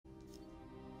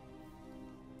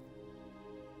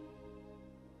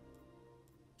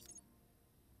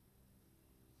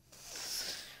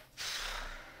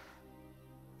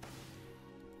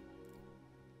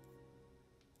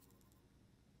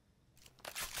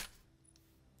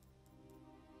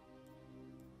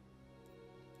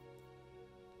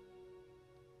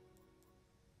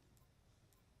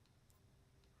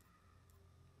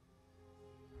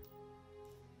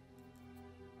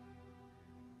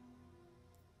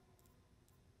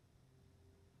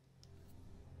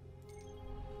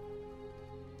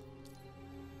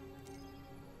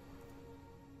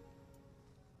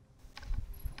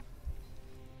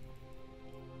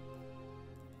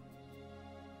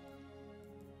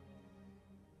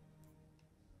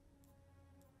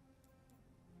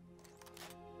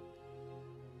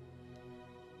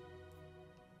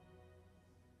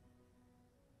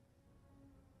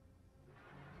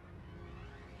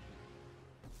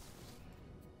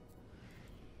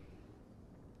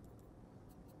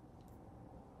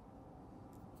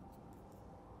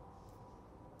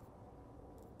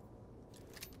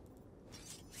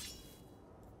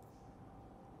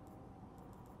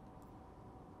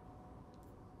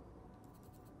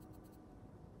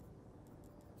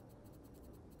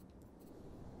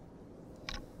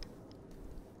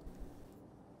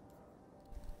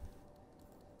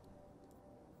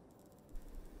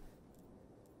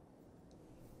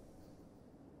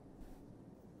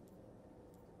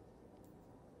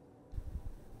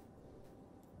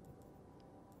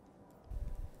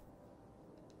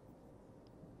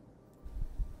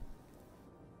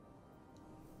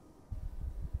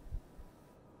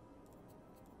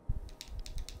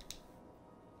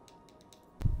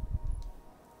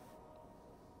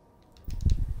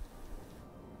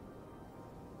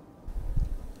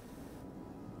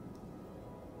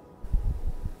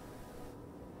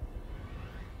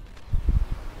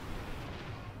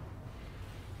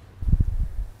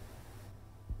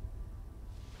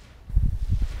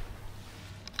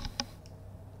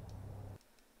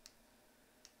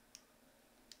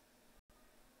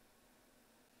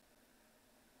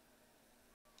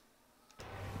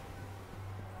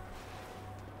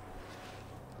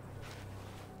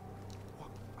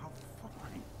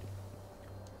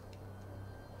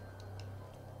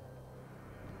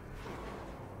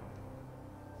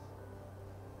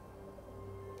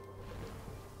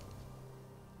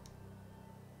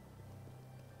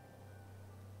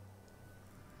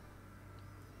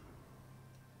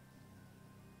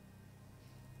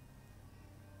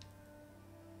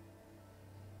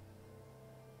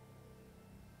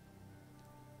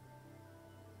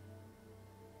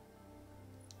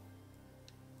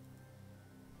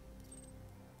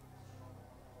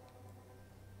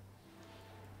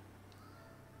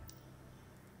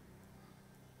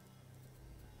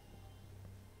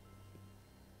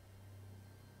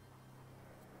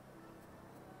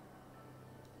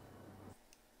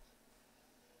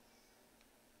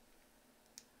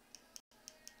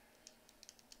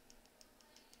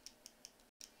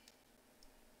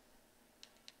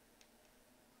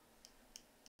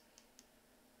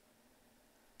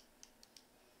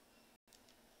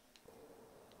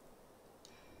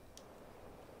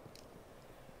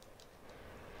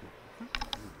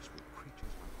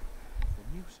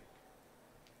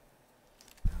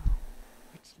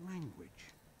Language.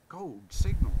 Code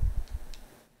signal.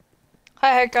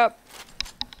 Hi, Hiccup.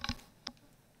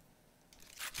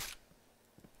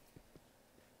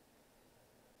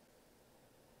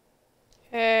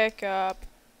 Hiccup.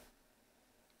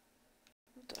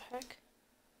 What the heck?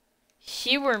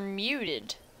 You were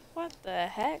muted. What the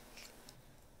heck?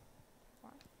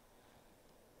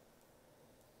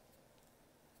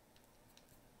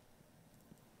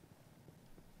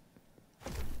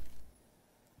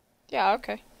 Yeah,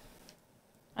 okay.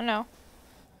 I know.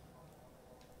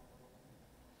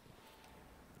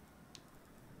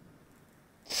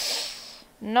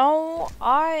 No,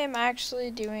 I am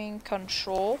actually doing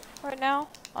control right now.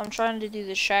 I'm trying to do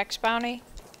the Shax bounty.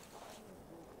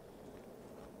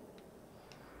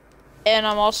 And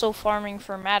I'm also farming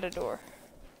for Matador.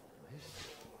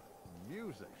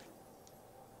 Music.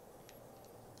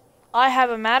 I have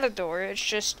a Matador, it's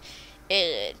just,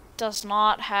 it does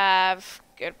not have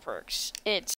good perks.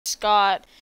 It's got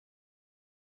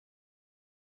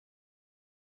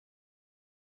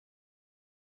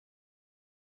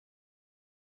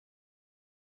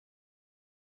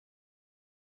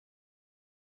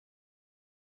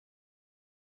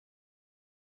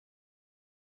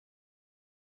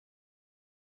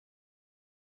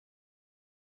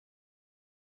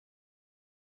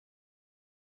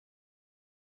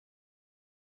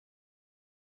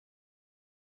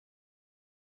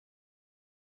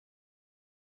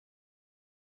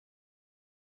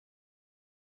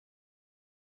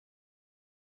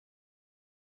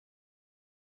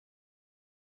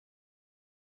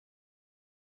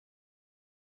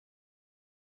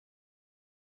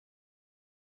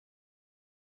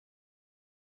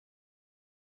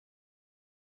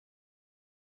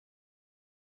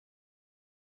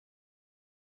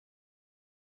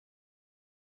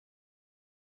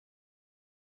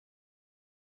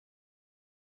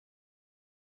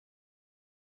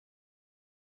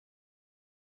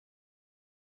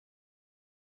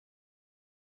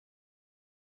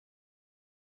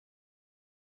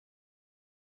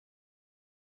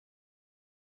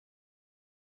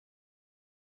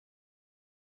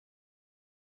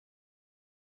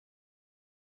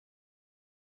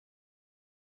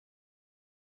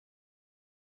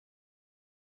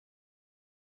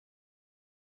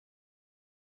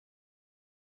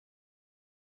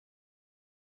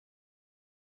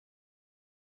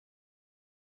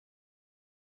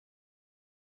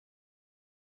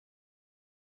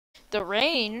the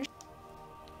range.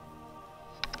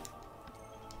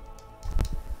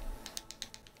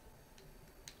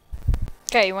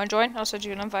 Okay, you wanna join? I'll send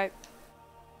you an invite.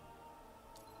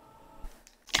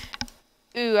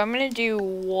 Ooh, I'm gonna do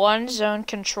one zone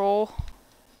control.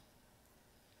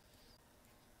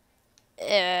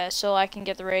 So I can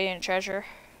get the Radiant Treasure.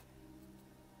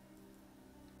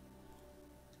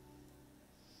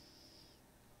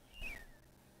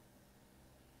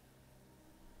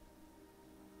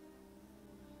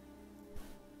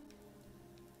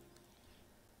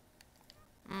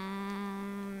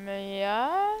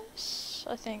 Yes,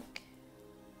 I think.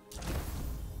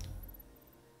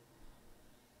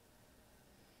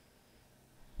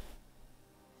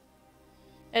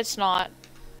 It's not.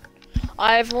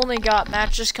 I've only got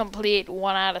matches complete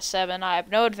 1 out of 7. I have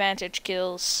no advantage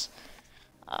kills.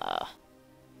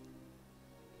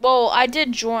 Well, I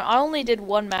did join. I only did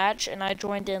 1 match, and I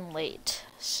joined in late,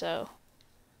 so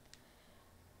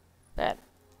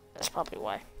that's probably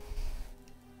why.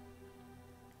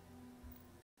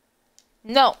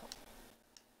 No.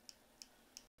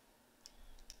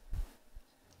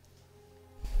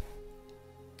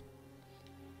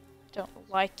 Don't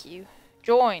like you.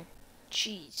 Join.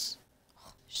 Jeez.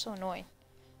 You're so annoying.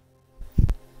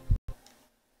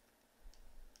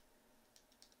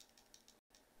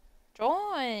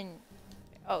 Join.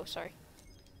 Oh, sorry.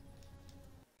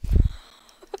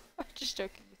 I'm just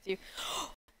joking with you.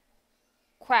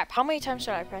 Crap, how many times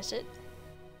did I press it?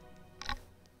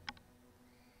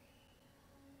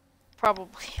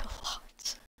 Probably a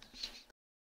lot.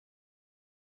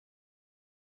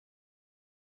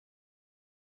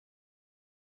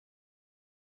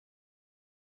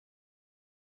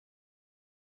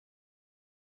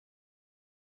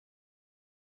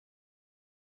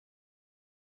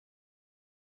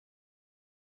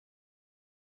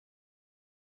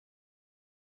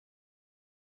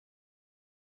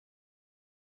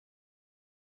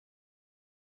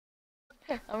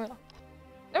 I'm gonna...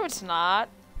 No, it's not.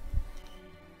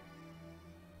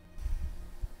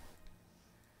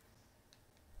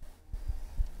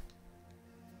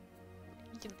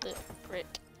 You little prick.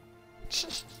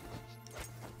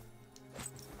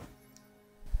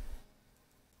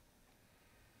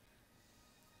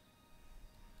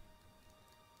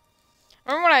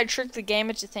 I tricked the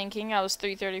game into thinking I was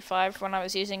 335 when I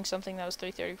was using something that was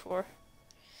 334. You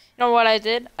know what I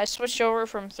did? I switched over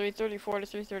from 334 to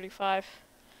 335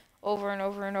 over and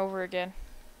over and over again.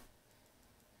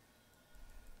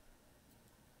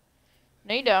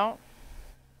 No, you don't.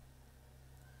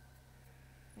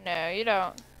 No, you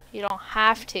don't. You don't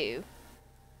have to.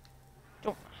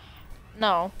 Don't.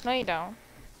 No, no, you don't.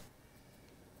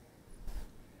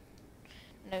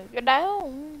 No, you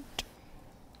don't.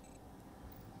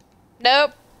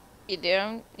 Nope. You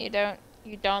don't. You don't.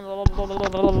 You don't. No,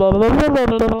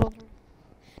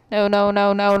 no,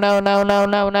 no, no, no, no, no,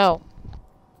 no, no.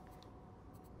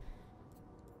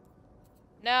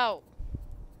 No.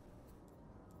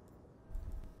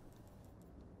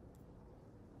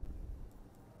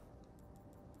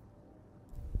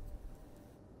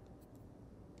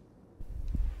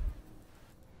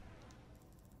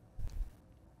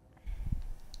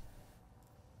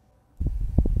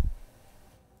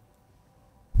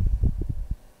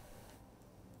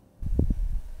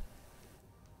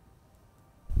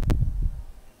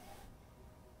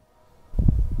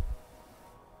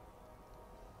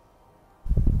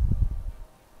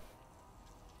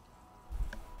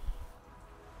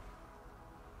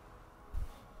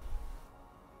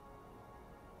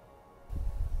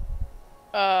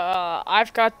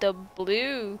 I've got the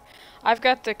blue. I've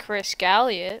got the Chris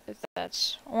Galliot, if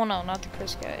that's... Oh no, not the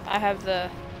Chris Galliot. I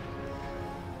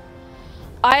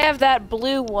have that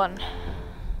blue one.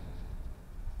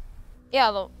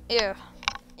 Yeah, yeah.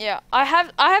 I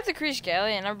have the Chris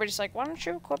Galliot, and everybody's like, why don't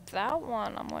you equip that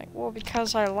one? I'm like, well,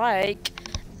 because I like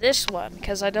this one,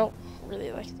 because I don't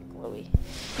really like the glowy.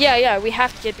 Yeah, we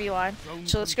have to get B line,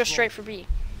 so let's go straight for B.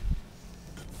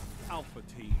 Alpha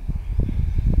team.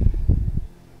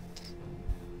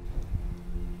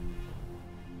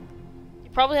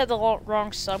 Probably had the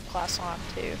wrong subclass on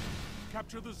too.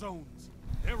 Capture the zones.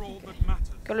 They're all that matters.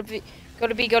 Go to B. Go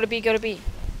to B. Go to B. Go to B.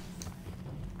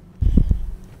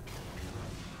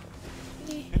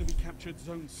 Enemy captured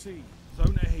zone C.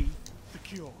 Zone A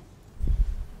secure.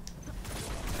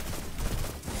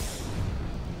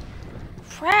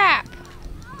 Crap!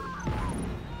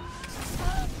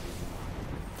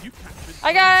 You captured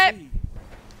I got it. C.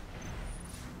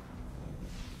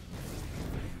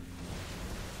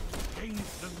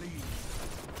 Gains the lead.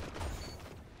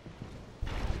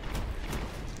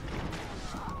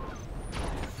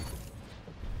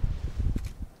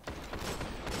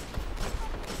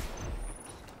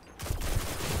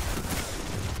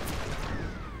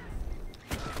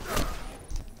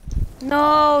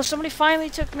 No, somebody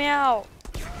finally took me out.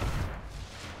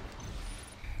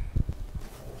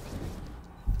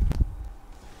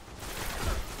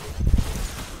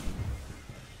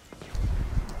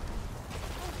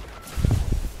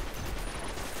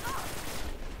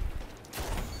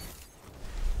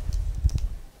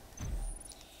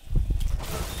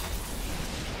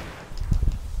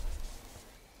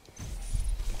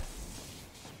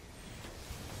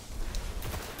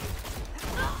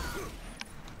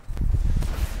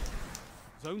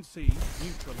 Zone C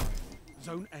neutralized.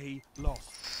 Zone A lost.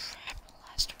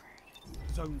 Last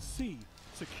word. Zone C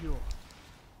secure.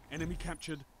 Enemy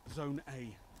captured Zone A.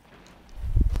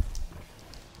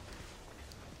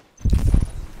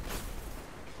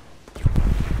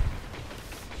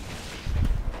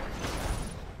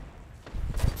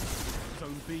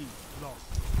 Zone B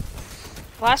lost.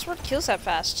 Last word kills that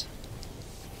fast.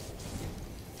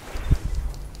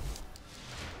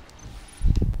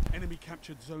 Enemy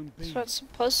captured Zone B. That's what it's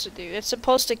supposed to do. It's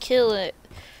supposed to kill it.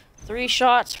 3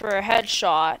 shots for a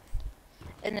headshot,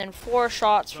 and then 4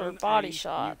 shots for Zone body A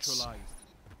shots. neutralized.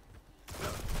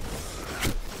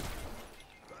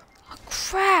 Oh,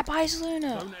 crap, Eyes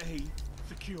Luna. Zone A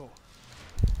secure.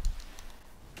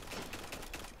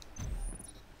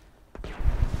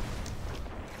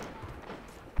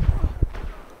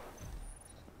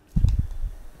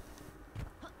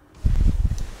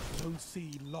 Zone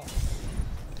C lost.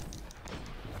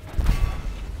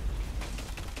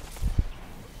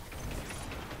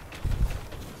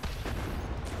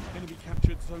 Enemy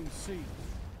captured Zone C.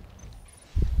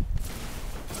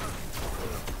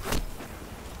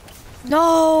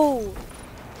 No!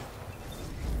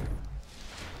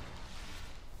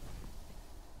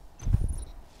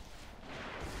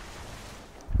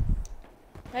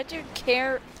 That dude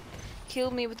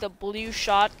killed me with a blue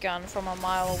shotgun from a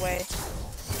mile away.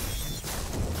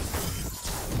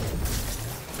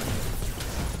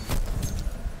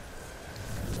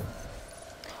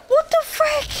 What the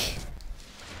frick?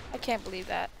 I can't believe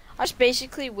that. I just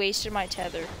basically wasted my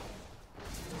tether.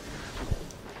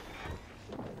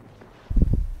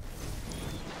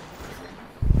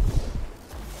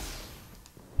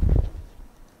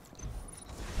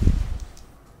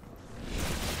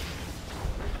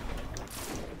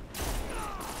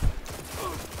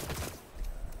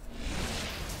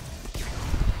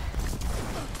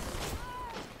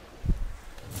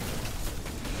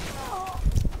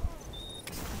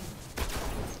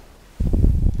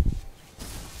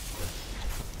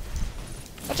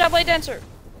 Watch out, Blade Dancer!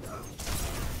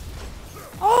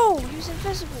 Oh, he was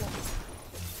invisible.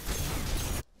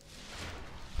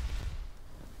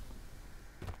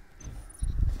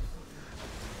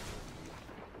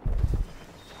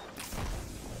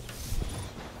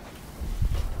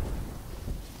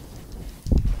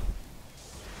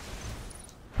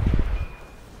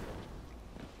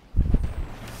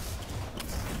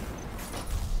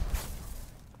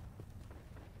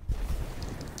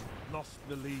 Lost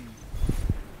the lead.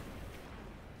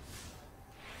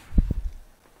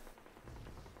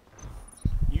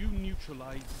 You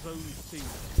neutralize Zone C.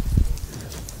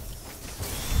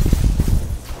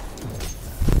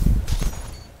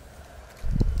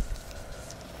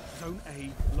 Zone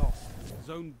A lost.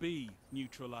 Zone B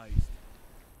neutralized.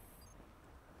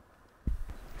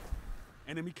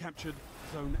 Enemy captured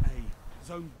Zone A.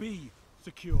 Zone B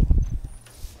secure.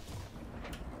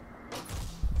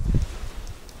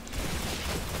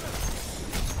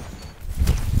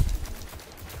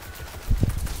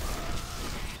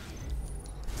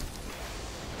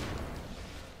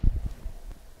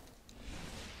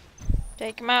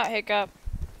 Take him out, Hiccup.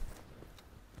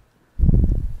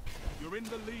 You're in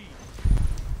the lead.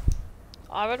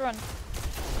 I would run.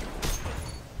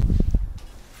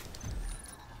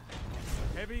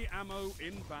 Heavy ammo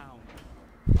inbound.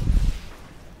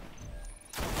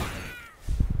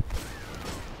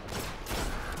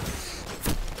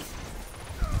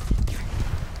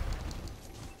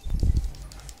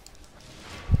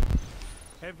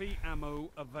 Heavy ammo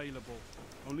available.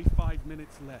 Only 5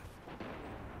 minutes left.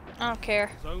 I don't care.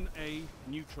 Zone A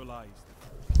neutralized.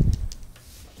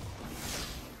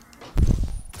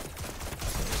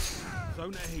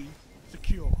 Zone A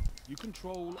secure. You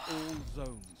control all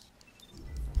zones.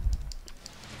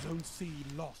 Zone C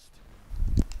lost.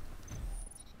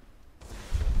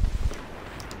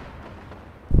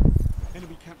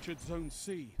 Enemy captured Zone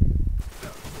C.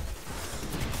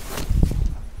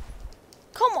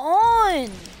 Come on!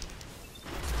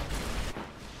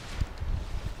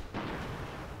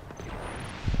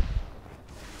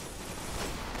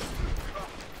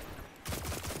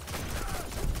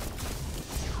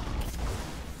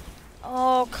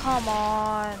 Oh, come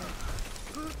on.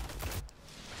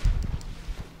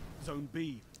 Zone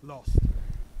B lost.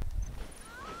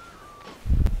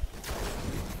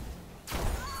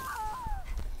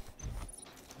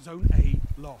 Zone A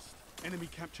lost. Enemy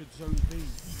captured Zone B.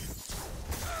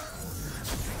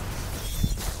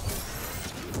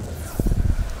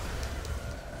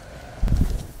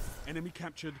 Enemy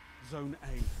captured Zone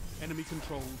A. Enemy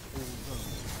controls all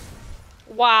zones.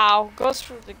 Wow, goes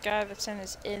for the guy that's in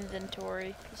his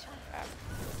inventory. Piece of crap.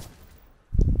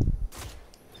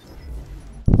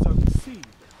 Zone C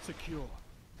secure.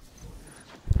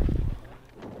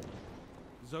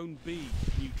 Zone B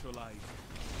neutralized.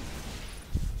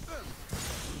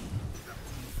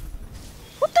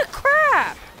 What the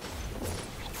crap?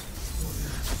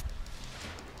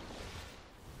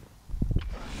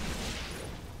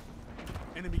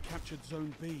 Enemy captured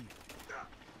Zone B.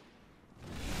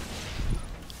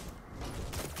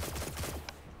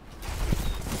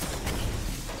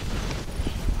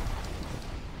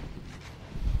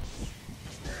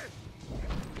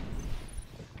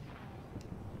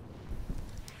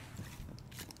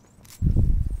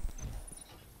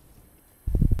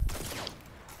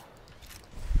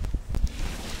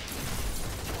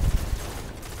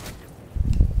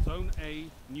 Zone A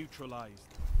neutralized.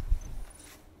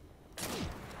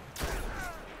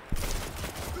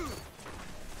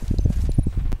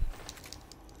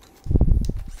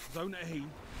 Zone A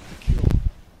secure.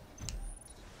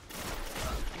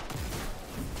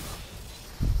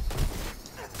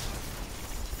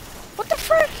 What the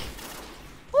frick?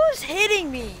 Who's hitting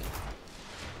me?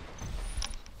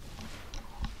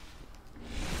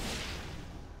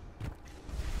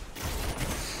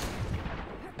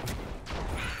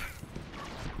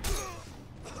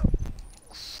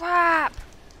 Crap!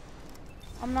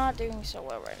 I'm not doing so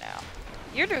well right now.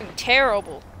 You're doing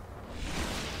terrible.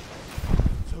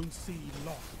 Zone C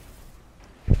lost.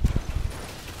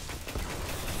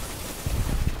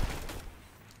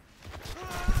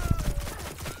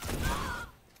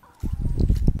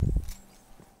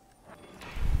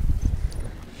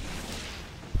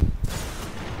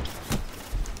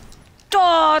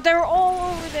 Oh, they're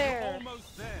all over there.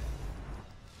 Almost there.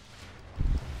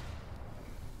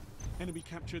 Enemy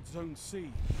captured Zone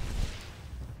C.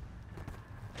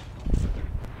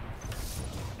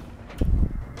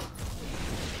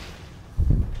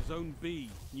 Zone B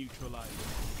neutralized.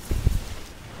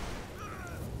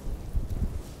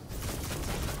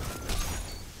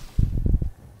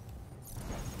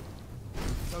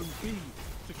 Zone B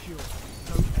secure.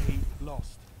 Zone A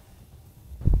lost.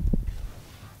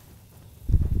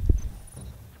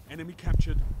 Enemy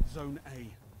captured Zone A.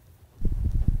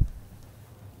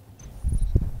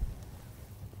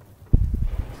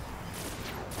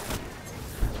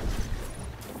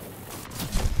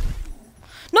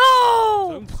 No!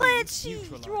 Zone C Plant seed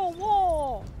neutralized. through a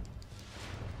wall.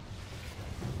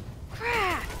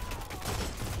 Crap.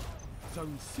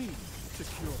 Zone C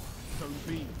secure. Zone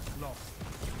B lost.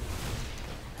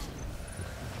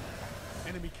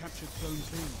 Enemy captured Zone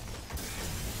B.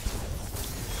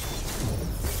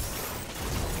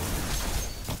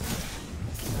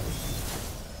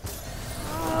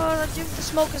 Oh, that dude with the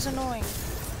smoke is annoying.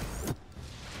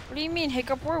 What do you mean,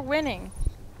 Hiccup? We're winning.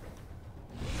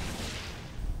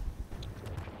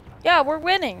 Yeah, we're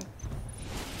winning.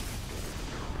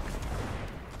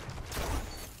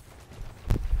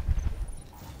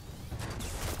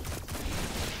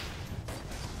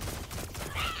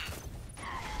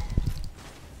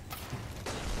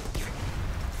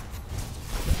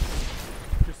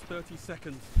 Just 30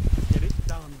 seconds. Get it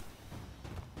done.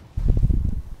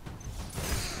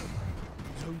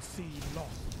 Zone C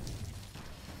lost.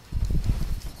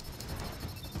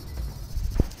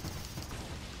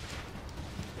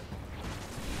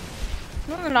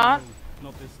 No, they're not. No,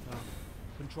 not this time.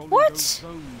 Controlling What? those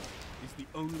zones is the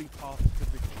only path to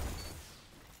victory.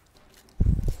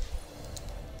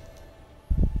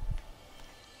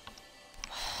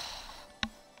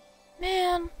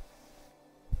 Man.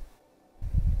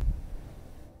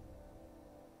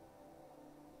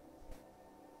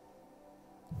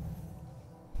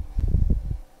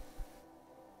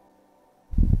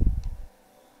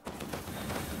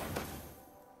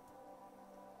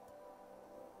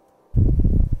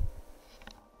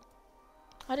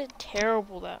 I did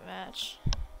terrible that match.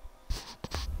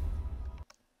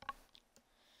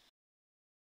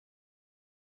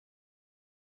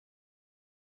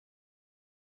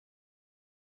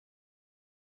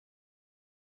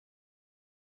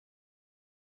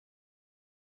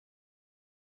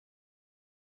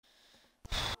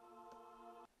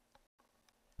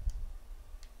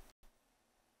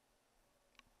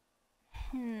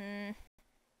 Hmm.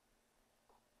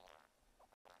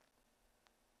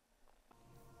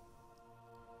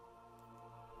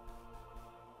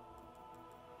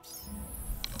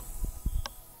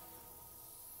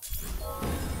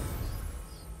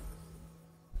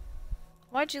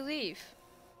 Why'd you leave?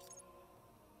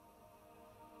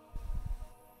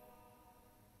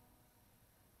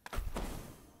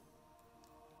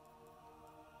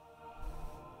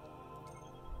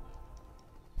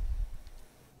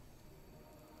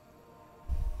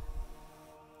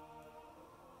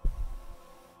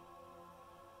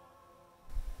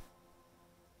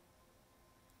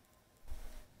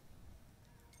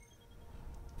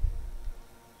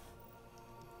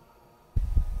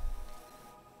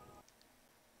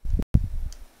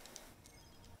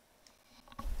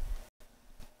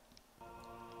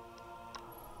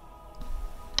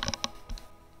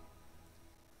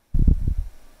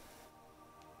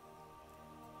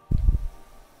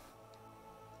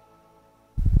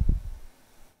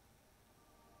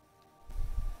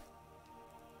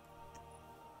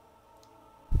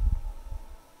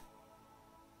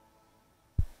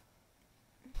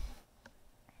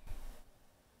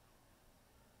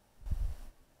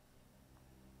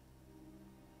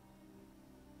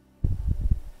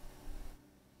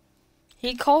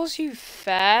 He calls you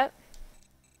fat?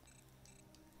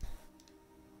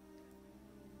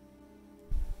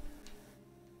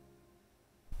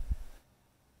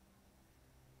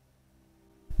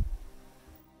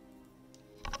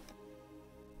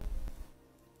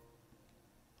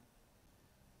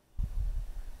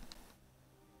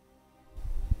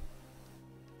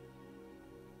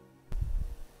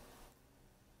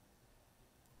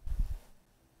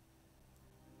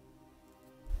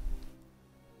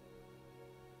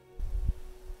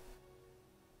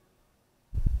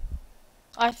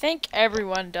 I think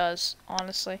everyone does,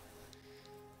 honestly.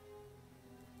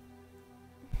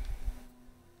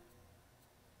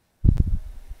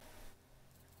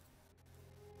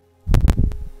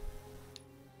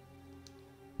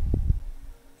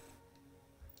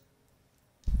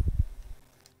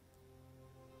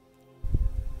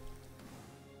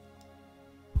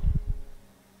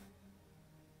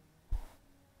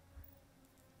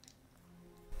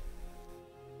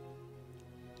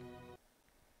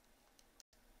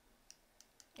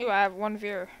 Ooh, I have one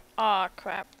viewer. Aw,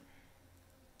 crap.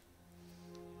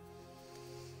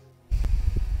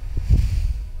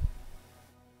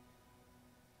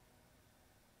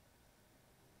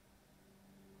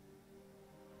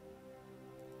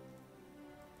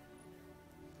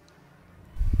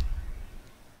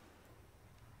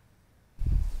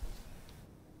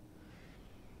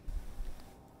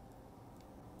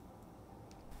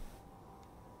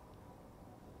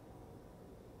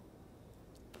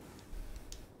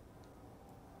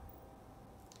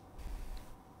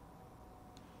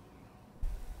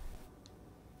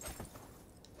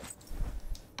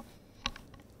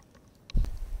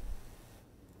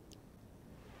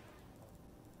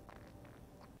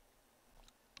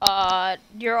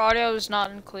 Your audio is not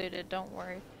included, don't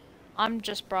worry. I'm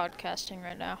just broadcasting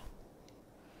right now.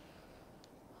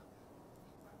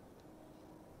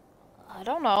 I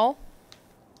don't know.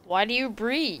 Why do you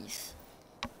breathe?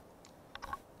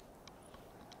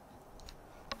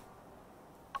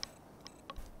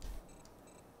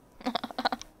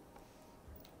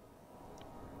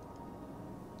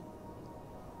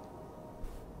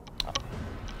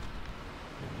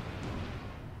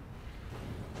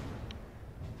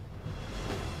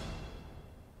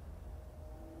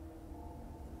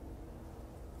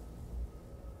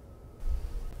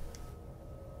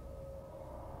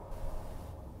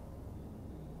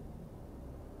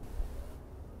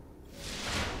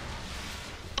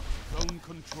 Zone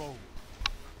control.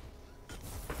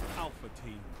 Alpha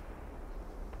team.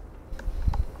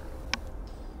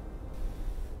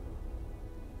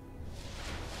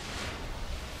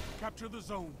 Capture the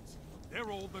zones.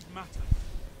 They're all that matter.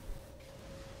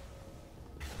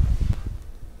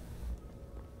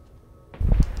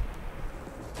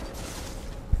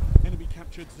 Enemy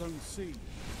captured Zone C.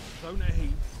 Zone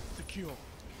A secure.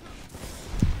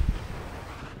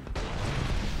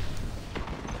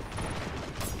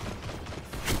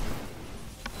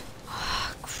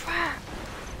 Crap.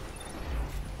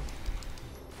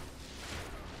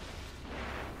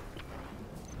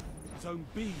 Zone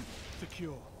B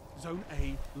secure. Zone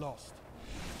A lost.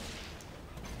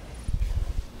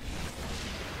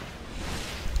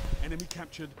 Enemy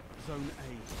captured Zone A.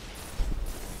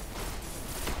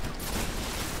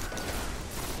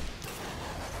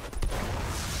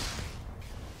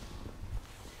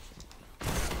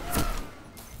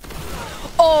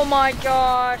 Oh my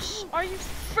gosh. Are you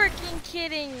freaking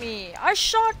kidding me? I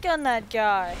shotgun that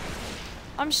guy.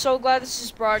 I'm so glad this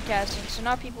is broadcasting, so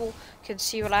now people can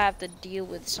see what I have to deal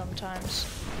with sometimes.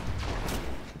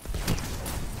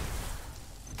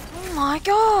 Oh my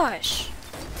gosh.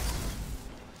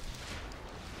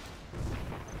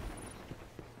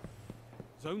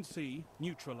 Zone C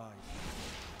neutralized.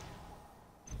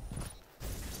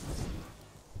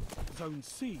 Zone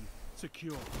C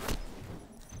secure.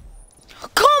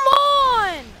 Come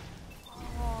on!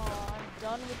 Oh, I'm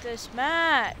done with this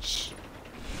match.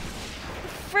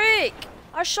 Freak!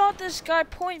 I shot this guy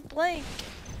point blank.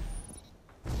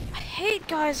 I hate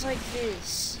guys like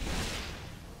this.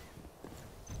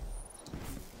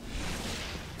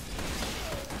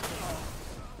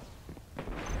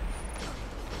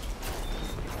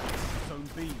 Zone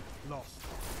B lost.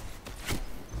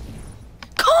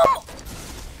 Come!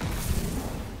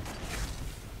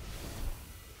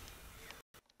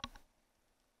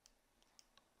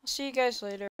 I'll see you guys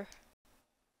later.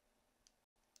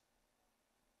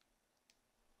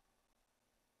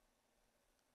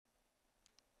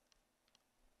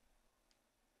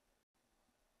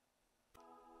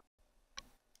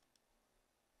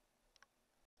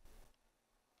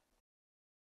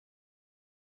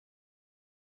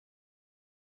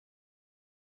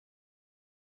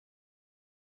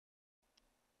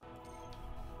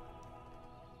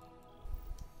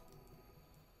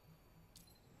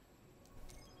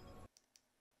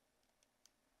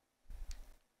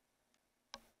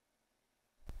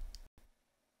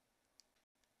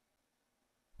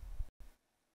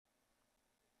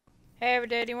 Hey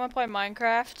everybody, do you want to play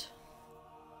Minecraft?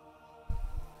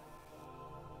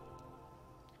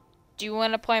 Do you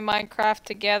want to play Minecraft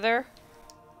together?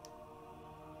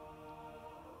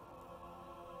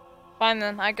 Fine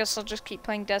then, I guess I'll just keep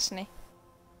playing Destiny.